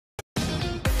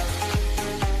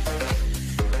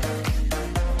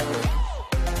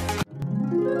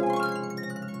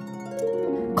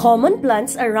Common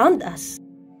plants around us.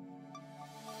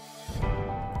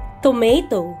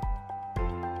 Tomato,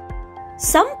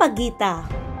 sampagita,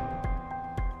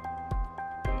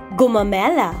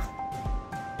 gumamela,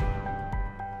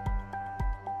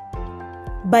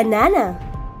 banana,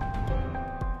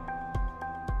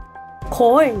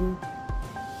 corn,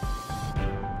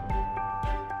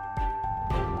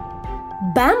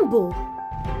 bamboo,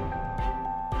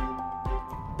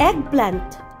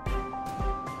 eggplant,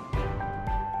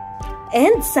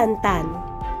 and santan.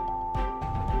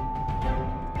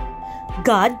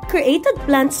 God created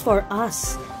plants for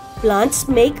us. Plants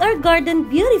make our garden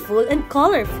beautiful and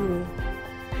colorful.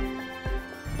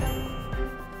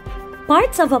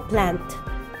 Parts of a plant: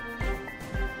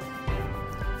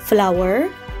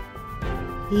 flower,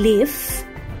 leaf,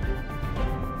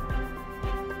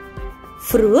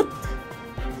 fruit,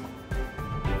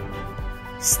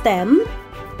 stem,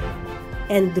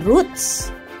 and roots.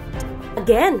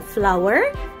 Again,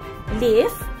 flower, leaf,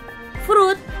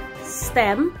 fruit,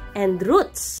 stem, and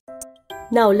roots.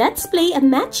 Now let's play a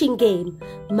matching game.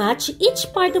 Match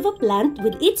each part of a plant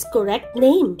with its correct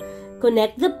name.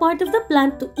 Connect the part of the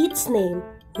plant to its name.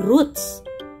 Roots.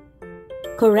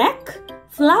 Correct?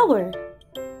 Flower.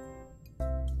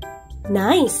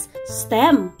 Nice.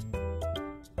 Stem.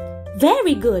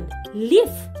 Very good. Leaf.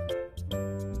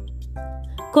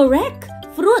 Correct.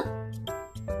 Fruit.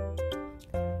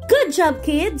 Good job,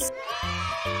 kids!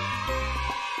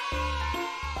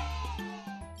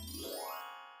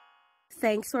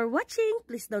 Thanks for watching.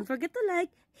 Please don't forget to like,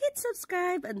 hit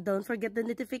subscribe, and don't forget the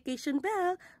notification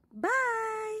bell.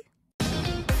 Bye!